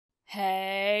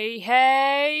Hey,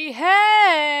 hey,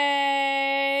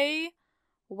 hey!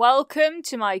 Welcome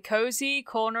to my cozy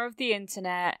corner of the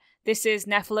internet. This is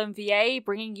Nephilim VA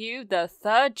bringing you the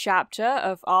third chapter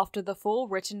of After the Fall,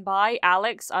 written by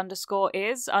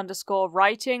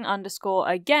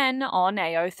Alex_is_writing_again on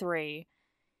AO3.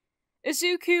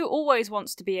 Izuku always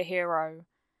wants to be a hero,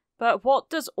 but what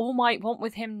does All Might want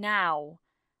with him now?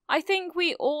 I think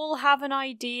we all have an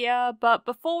idea, but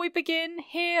before we begin,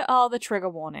 here are the trigger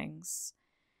warnings.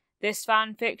 This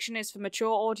fanfiction is for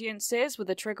mature audiences with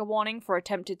a trigger warning for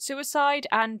attempted suicide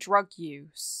and drug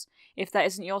use. If that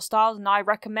isn't your style, then I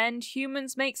recommend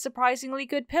Humans Make Surprisingly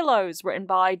Good Pillows, written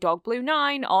by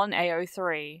DogBlue9 on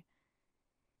AO3.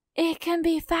 It can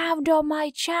be found on my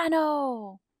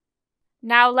channel!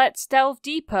 Now let's delve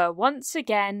deeper once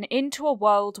again into a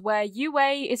world where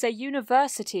UA is a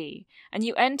university, and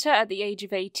you enter at the age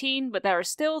of 18, but there are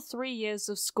still 3 years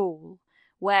of school,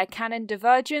 where canon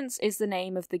divergence is the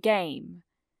name of the game.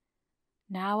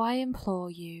 Now I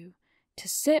implore you to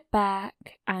sit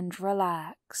back and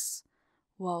relax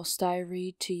whilst I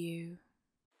read to you.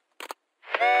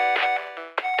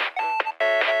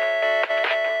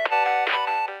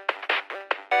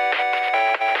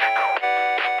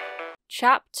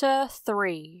 Chapter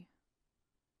 3.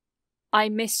 I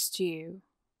Missed You.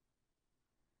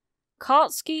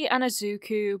 Katsuki and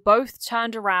Izuku both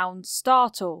turned around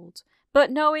startled, but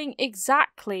knowing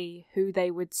exactly who they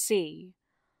would see.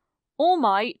 All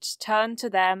Might turned to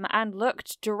them and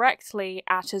looked directly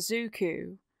at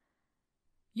Izuku.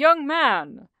 "Young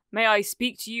man, may I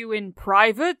speak to you in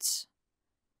private?"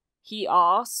 he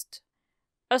asked.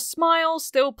 A smile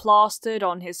still plastered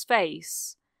on his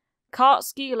face.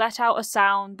 Katsuki let out a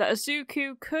sound that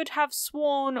Izuku could have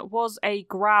sworn was a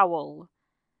growl.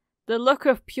 The look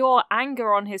of pure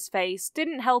anger on his face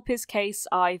didn't help his case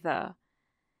either.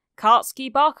 Katsuki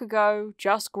Bakugo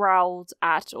just growled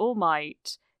at All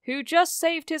Might, who just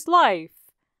saved his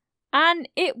life, and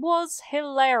it was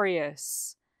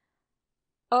hilarious.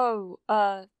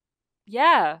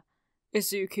 Yeah.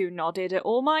 Izuku nodded at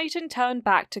All Might and turned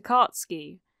back to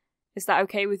Katsuki. Is that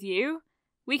okay with you?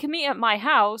 We can meet at my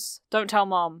house. Don't tell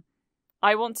Mom.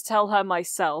 I want to tell her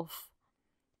myself.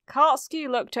 Katsuki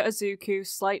looked at Izuku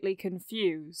slightly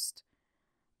confused.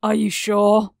 Are you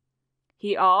sure?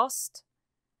 He asked.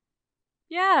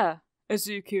 Yeah,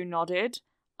 Izuku nodded.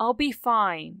 I'll be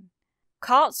fine.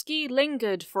 Katsuki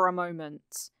lingered for a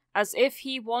moment, as if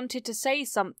he wanted to say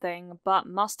something but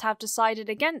must have decided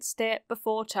against it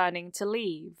before turning to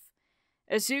leave.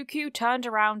 Izuku turned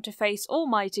around to face All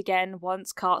Might again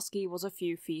once Katsuki was a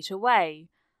few feet away.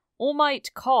 All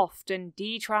Might coughed and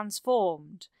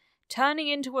de-transformed, turning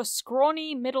into a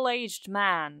scrawny middle-aged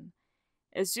man.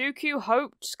 Izuku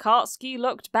hoped Katsuki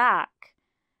looked back.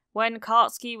 When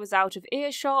Katsuki was out of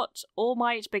earshot, All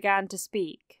Might began to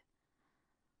speak.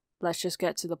 Let's just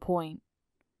get to the point.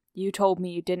 You told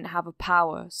me you didn't have a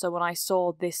power, so when I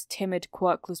saw this timid,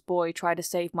 quirkless boy try to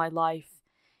save my life,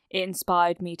 it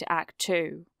inspired me to act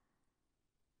too.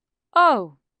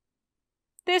 Oh.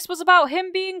 This was about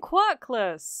him being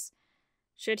quirkless.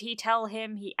 Should he tell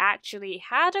him he actually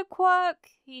had a quirk?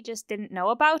 He just didn't know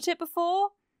about it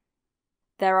before?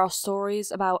 There are stories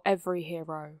about every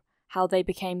hero, how they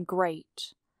became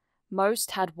great.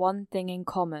 Most had one thing in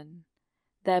common.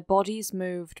 Their bodies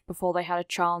moved before they had a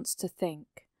chance to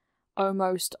think,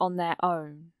 almost on their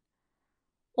own.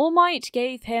 All Might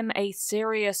gave him a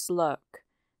serious look.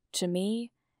 To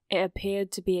me, it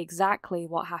appeared to be exactly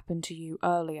what happened to you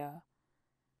earlier.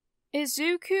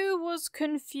 Izuku was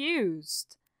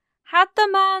confused. Had the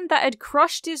man that had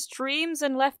crushed his dreams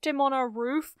and left him on a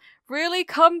roof really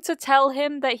come to tell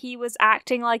him that he was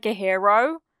acting like a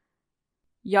hero?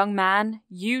 Young man,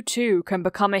 you too can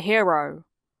become a hero,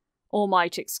 All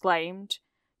Might exclaimed.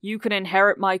 You can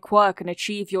inherit my quirk and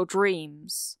achieve your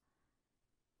dreams.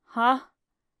 Huh?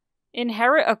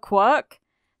 Inherit a quirk?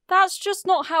 That's just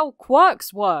not how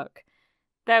quirks work.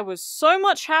 There was so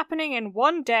much happening in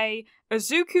one day,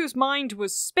 Izuku's mind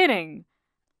was spinning.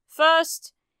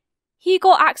 First, he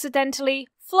got accidentally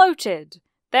floated.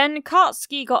 Then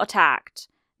Katsuki got attacked.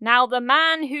 Now the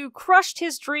man who crushed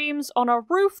his dreams on a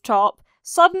rooftop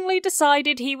suddenly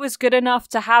decided he was good enough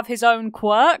to have his own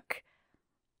quirk?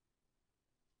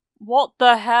 What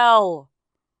the hell?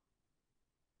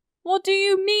 What do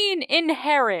you mean,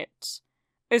 inherit?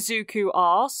 Izuku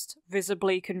asked,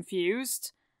 visibly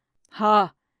confused.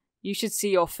 You should see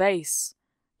your face.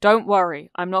 Don't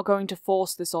worry, I'm not going to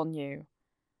force this on you.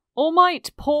 All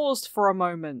Might paused for a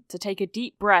moment to take a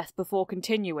deep breath before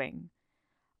continuing.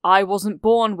 I wasn't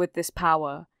born with this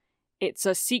power. It's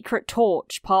a secret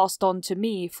torch passed on to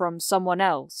me from someone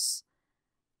else.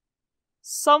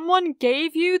 Someone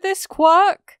gave you this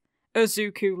quirk?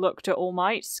 Izuku looked at All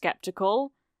Might,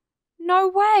 skeptical. No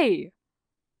way!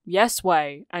 Yes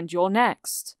way, and you're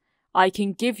next. I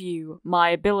can give you my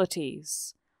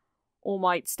abilities. All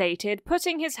Might stated,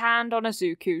 putting his hand on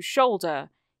Izuku's shoulder.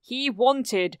 He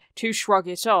wanted to shrug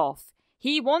it off.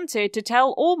 He wanted to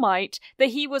tell All Might that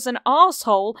he was an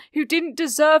arsehole who didn't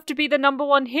deserve to be the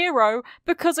 #1 hero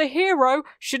because a hero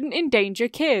shouldn't endanger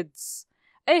kids.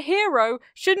 A hero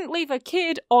shouldn't leave a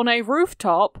kid on a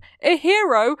rooftop. A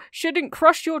hero shouldn't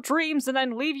crush your dreams and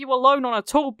then leave you alone on a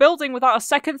tall building without a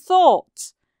second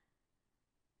thought.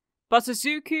 But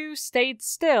Izuku stayed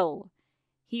still.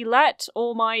 He let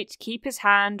All Might keep his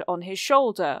hand on his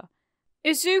shoulder.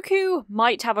 Izuku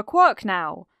might have a quirk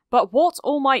now, but what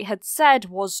All Might had said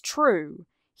was true.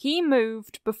 He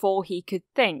moved before he could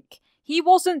think. He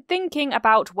wasn't thinking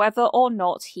about whether or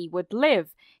not he would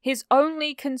live. His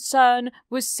only concern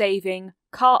was saving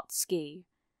Katsuki.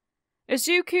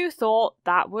 Izuku thought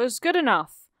that was good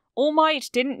enough. All Might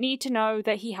didn't need to know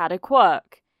that he had a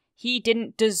quirk. He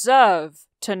didn't deserve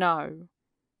to know.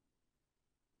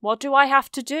 What do I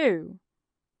have to do?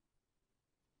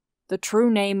 The true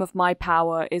name of my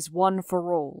power is One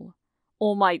for All,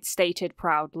 All Might stated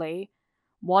proudly.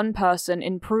 One person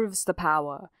improves the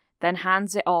power, then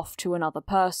hands it off to another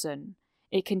person.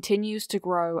 It continues to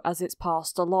grow as it's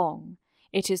passed along.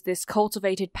 It is this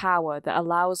cultivated power that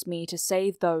allows me to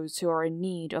save those who are in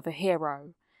need of a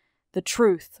hero. The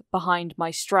truth behind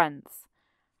my strength.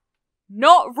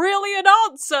 Not really an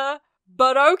answer,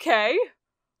 but okay.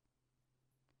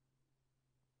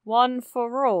 One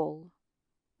for all,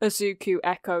 Izuku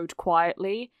echoed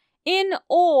quietly, in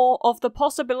awe of the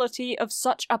possibility of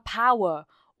such a power.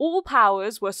 All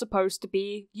powers were supposed to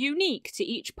be unique to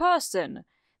each person.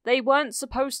 They weren't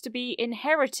supposed to be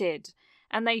inherited,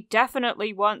 and they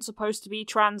definitely weren't supposed to be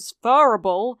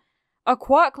transferable. A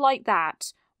quirk like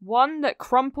that, one that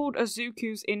crumpled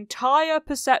Izuku's entire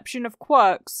perception of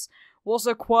quirks, was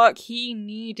a quirk he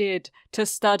needed to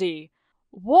study.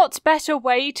 What better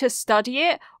way to study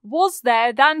it was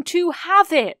there than to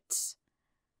have it?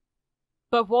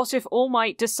 But what if All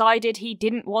Might decided he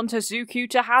didn't want Izuku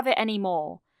to have it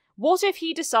anymore? What if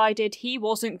he decided he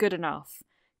wasn't good enough?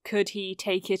 Could he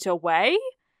take it away?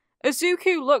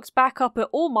 Izuku looked back up at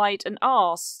All Might and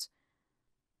asked,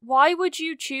 Why would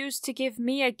you choose to give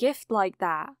me a gift like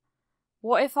that?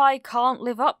 What if I can't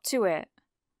live up to it?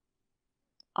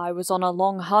 I was on a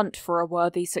long hunt for a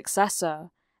worthy successor,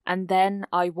 and then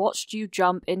I watched you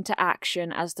jump into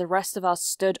action as the rest of us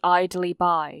stood idly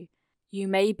by. You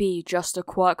may be just a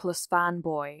quirkless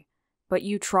fanboy, but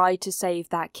you tried to save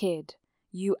that kid.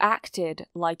 You acted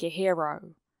like a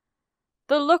hero.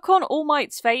 The look on All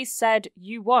Might's face said,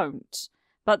 you won't,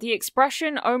 but the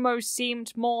expression almost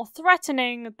seemed more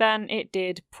threatening than it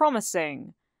did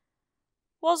promising.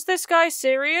 Was this guy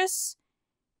serious?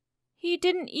 He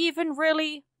didn't even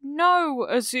really know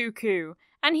Izuku,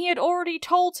 and he had already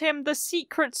told him the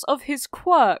secrets of his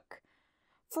quirk.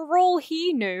 For all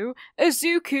he knew,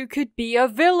 Izuku could be a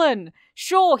villain.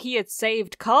 Sure, he had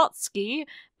saved Katsuki,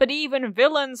 but even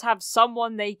villains have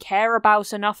someone they care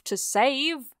about enough to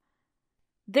save.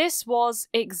 This was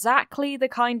exactly the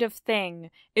kind of thing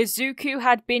Izuku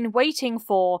had been waiting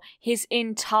for his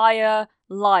entire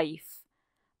life.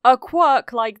 A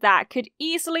quirk like that could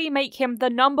easily make him the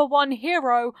 #1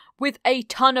 hero with a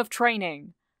ton of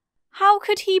training. How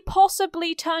could he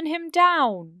possibly turn him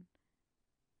down?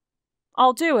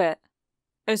 I'll do it,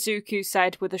 Izuku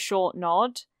said with a short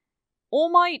nod. All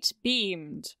Might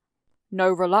beamed. No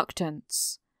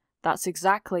reluctance. That's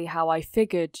exactly how I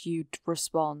figured you'd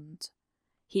respond,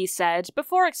 he said,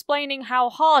 before explaining how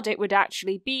hard it would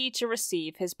actually be to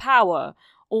receive his power,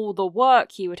 all the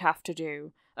work he would have to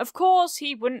do. Of course,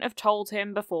 he wouldn't have told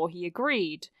him before he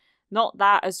agreed. Not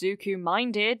that Izuku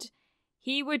minded.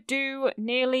 He would do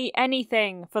nearly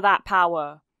anything for that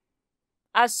power.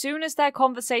 As soon as their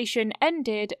conversation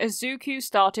ended, Izuku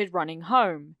started running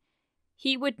home.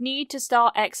 He would need to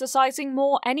start exercising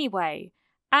more anyway,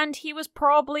 and he was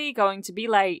probably going to be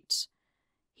late.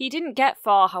 He didn't get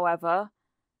far, however.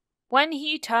 When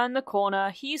he turned the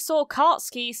corner, he saw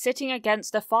Katsuki sitting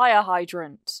against a fire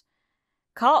hydrant.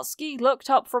 Katsuki looked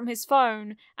up from his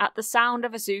phone at the sound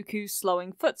of Izuku's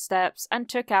slowing footsteps and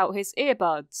took out his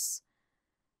earbuds.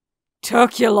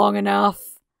 Took you long enough,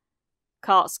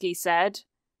 Katsuki said.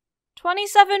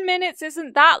 27 minutes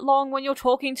isn't that long when you're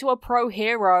talking to a pro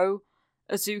hero,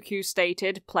 Izuku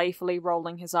stated, playfully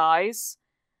rolling his eyes.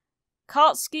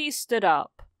 Katsuki stood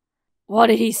up. What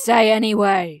did he say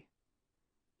anyway?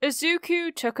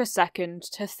 Izuku took a second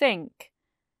to think.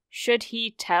 Should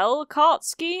he tell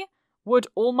Katsuki? Would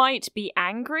All Might be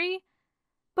angry?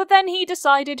 But then he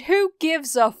decided who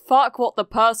gives a fuck what the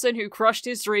person who crushed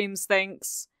his dreams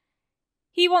thinks.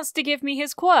 He wants to give me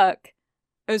his quirk,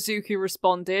 Izuku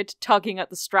responded, tugging at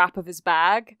the strap of his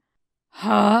bag.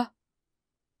 Huh?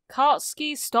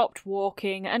 Katsuki stopped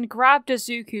walking and grabbed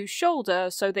Izuku's shoulder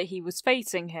so that he was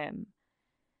facing him.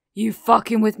 You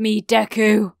fucking with me,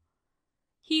 Deku?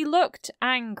 He looked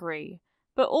angry,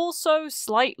 but also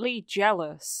slightly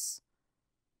jealous.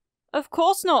 Of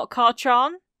course not,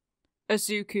 Ka-chan,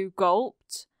 Izuku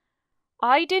gulped.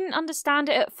 I didn't understand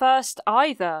it at first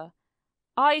either.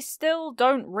 I still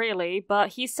don't really, but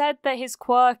he said that his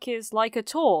quirk is like a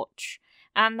torch,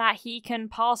 and that he can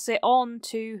pass it on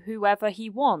to whoever he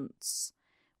wants.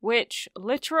 Which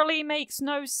literally makes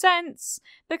no sense,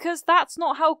 because that's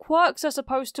not how quirks are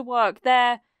supposed to work.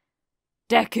 They're...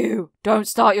 Deku, don't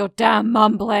start your damn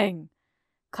mumbling!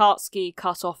 Katsuki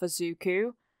cut off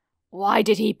Izuku. Why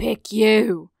did he pick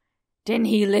you? Didn't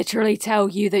he literally tell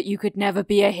you that you could never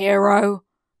be a hero?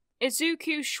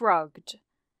 Izuku shrugged.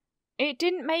 It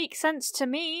didn't make sense to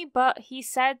me, but he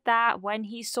said that when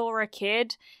he saw a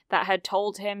kid that had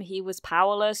told him he was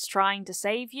powerless trying to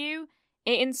save you,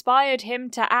 it inspired him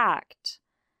to act.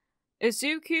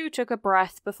 Izuku took a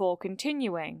breath before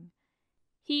continuing.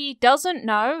 He doesn't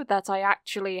know that I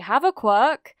actually have a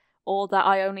quirk, or that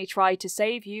I only tried to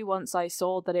save you once I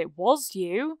saw that it was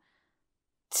you.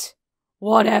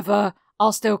 Whatever,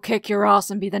 I'll still kick your ass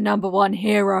and be the #1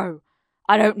 hero.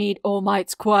 I don't need All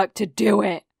Might's quirk to do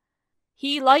it.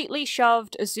 He lightly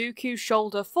shoved Izuku's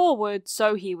shoulder forward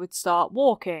so he would start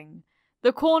walking.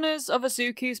 The corners of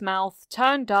Izuku's mouth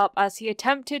turned up as he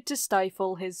attempted to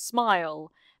stifle his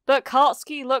smile, but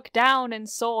Katsuki looked down and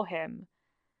saw him.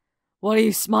 What are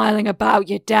you smiling about,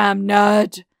 you damn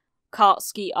nerd?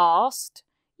 Katsuki asked,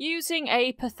 using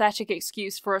a pathetic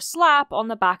excuse for a slap on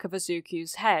the back of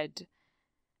Izuku's head.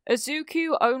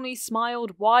 Izuku only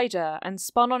smiled wider and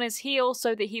spun on his heel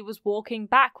so that he was walking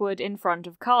backward in front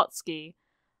of Katsuki.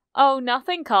 Oh,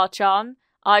 nothing, Ka-chan.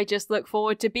 I just look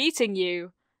forward to beating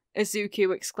you,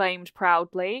 Izuku exclaimed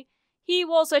proudly. He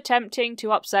was attempting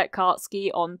to upset Katsuki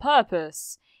on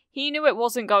purpose. He knew it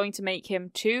wasn't going to make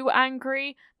him too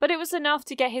angry, but it was enough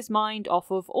to get his mind off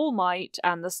of All Might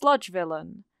and the sludge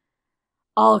villain.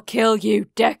 I'll kill you,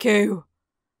 Deku,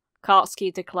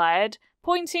 Katsuki declared,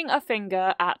 pointing a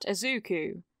finger at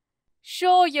Izuku.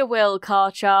 Sure you will,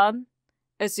 Ka-chan,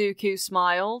 Izuku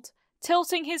smiled,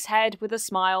 tilting his head with a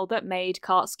smile that made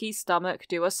Katsuki's stomach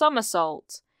do a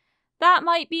somersault. That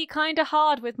might be kinda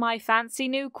hard with my fancy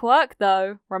new quirk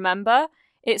though, remember?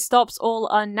 It stops all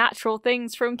unnatural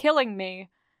things from killing me.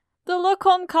 The look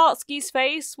on Katsuki's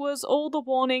face was all the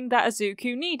warning that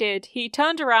Izuku needed. He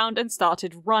turned around and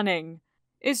started running.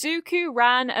 Izuku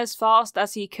ran as fast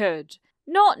as he could,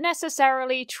 not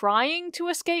necessarily trying to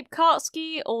escape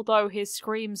Katsuki, although his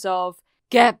screams of,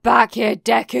 "Get back here,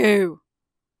 Deku!"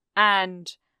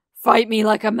 and "Fight me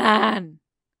like a man!"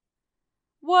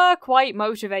 were quite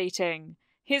motivating.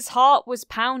 His heart was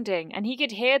pounding, and he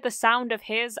could hear the sound of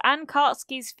his and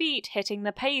Katsuki's feet hitting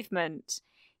the pavement.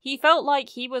 He felt like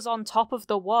he was on top of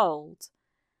the world.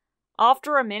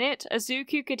 After a minute,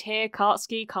 Izuku could hear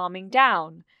Katsuki calming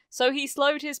down, so he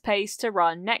slowed his pace to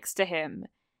run next to him.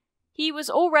 He was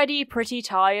already pretty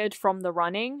tired from the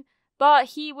running, but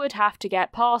he would have to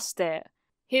get past it.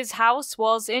 His house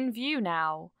was in view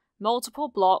now, multiple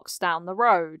blocks down the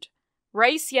road.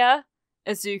 "Race ya!"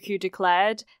 Izuku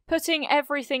declared, putting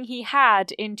everything he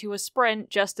had into a sprint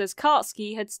just as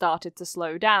Katsuki had started to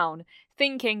slow down,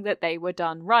 thinking that they were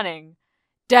done running.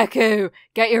 "Deku,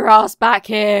 get your ass back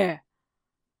here!"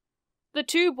 The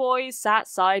two boys sat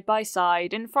side by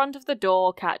side in front of the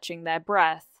door catching their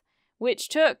breath, which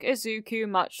took Izuku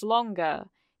much longer.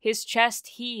 His chest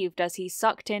heaved as he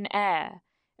sucked in air.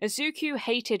 Izuku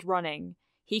hated running.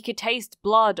 He could taste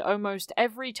blood almost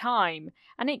every time,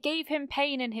 and it gave him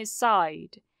pain in his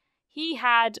side. He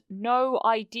had no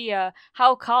idea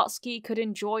how Katsuki could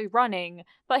enjoy running,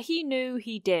 but he knew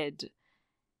he did.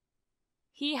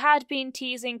 He had been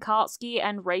teasing Katsuki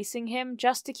and racing him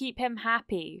just to keep him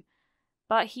happy,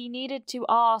 but he needed to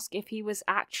ask if he was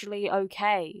actually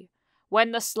okay.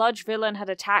 When the sludge villain had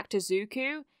attacked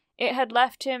Izuku, it had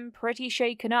left him pretty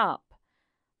shaken up.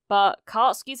 But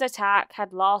Katsuki's attack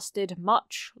had lasted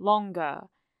much longer.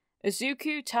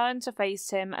 Izuku turned to face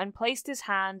him and placed his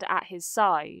hand at his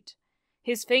side.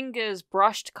 His fingers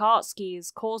brushed Katsuki's,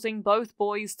 causing both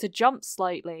boys to jump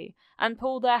slightly and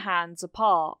pull their hands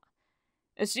apart.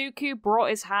 Izuku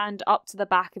brought his hand up to the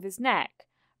back of his neck,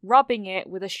 rubbing it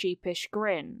with a sheepish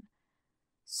grin.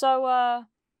 So,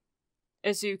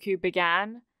 Izuku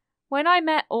began, "When I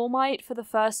met All Might for the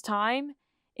first time,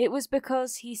 it was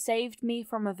because he saved me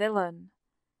from a villain.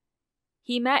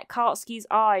 He met Kartsky's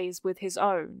eyes with his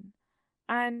own.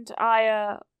 And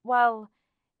well,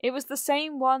 it was the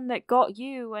same one that got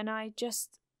you, and I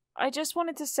just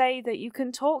wanted to say that you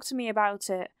can talk to me about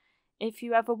it if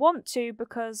you ever want to,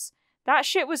 because that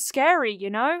shit was scary, you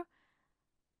know?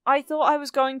 I thought I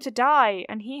was going to die,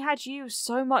 and he had you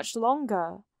so much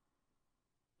longer.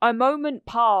 A moment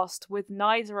passed with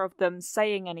neither of them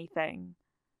saying anything.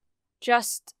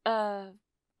 Just,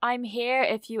 I'm here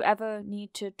if you ever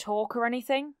need to talk or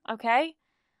anything, okay?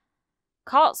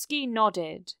 Kartsky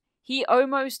nodded. He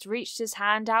almost reached his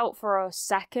hand out for a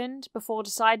second before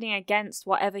deciding against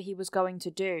whatever he was going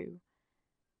to do.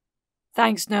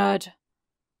 "Thanks, nerd,"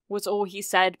 was all he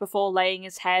said before laying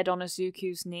his head on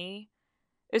Izuku's knee.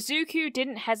 Izuku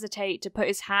didn't hesitate to put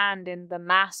his hand in the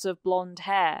mass of blonde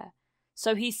hair,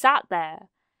 so he sat there,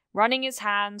 running his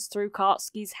hands through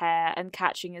Kartsky's hair and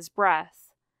catching his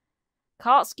breath.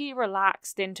 Kartsky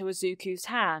relaxed into Izuku's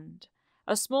hand,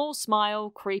 a small smile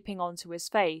creeping onto his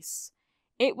face.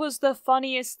 It was the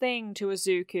funniest thing to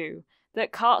Izuku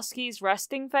that Kartsky's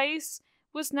resting face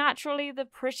was naturally the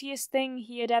prettiest thing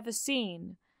he had ever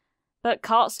seen, but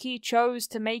Kartsky chose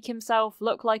to make himself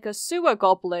look like a sewer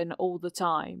goblin all the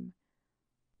time.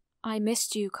 "I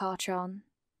missed you, Karchan,"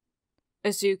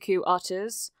 Izuku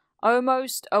utters,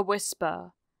 almost a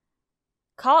whisper.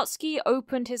 Kartsky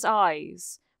opened his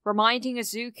eyes, reminding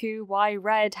Izuku why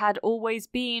red had always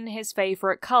been his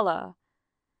favorite color.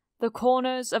 The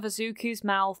corners of Izuku's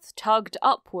mouth tugged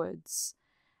upwards,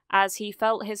 as he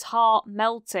felt his heart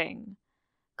melting.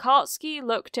 Kartsky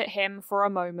looked at him for a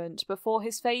moment before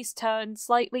his face turned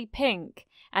slightly pink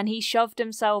and he shoved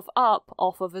himself up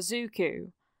off of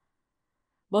Izuku.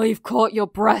 "Well, you've caught your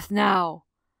breath now.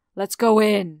 Let's go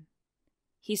in,"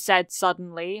 he said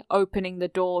suddenly, opening the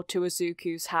door to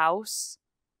Izuku's house.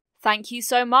 Thank you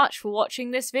so much for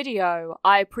watching this video.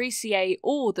 I appreciate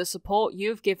all the support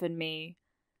you've given me.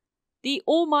 The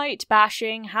All Might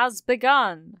bashing has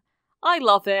begun. I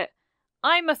love it.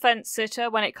 I'm a fence-sitter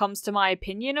when it comes to my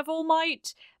opinion of All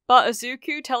Might, but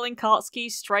Izuku telling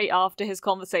Kartsky straight after his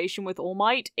conversation with All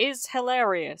Might is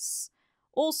hilarious.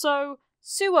 Also,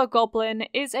 sewer goblin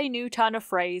is a new turn of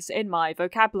phrase in my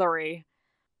vocabulary.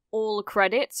 All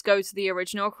credits go to the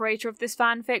original creator of this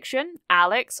fanfiction,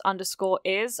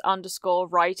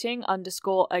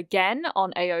 Alex_is_writing_again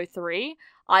on AO3.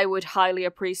 I would highly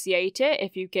appreciate it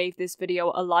if you gave this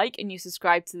video a like and you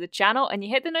subscribe to the channel and you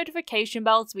hit the notification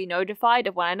bell to be notified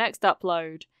of when I next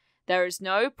upload. There is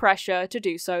no pressure to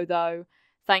do so though.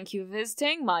 Thank you for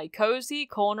visiting my cozy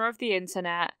corner of the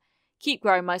internet. Keep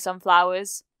growing my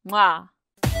sunflowers. Mwah.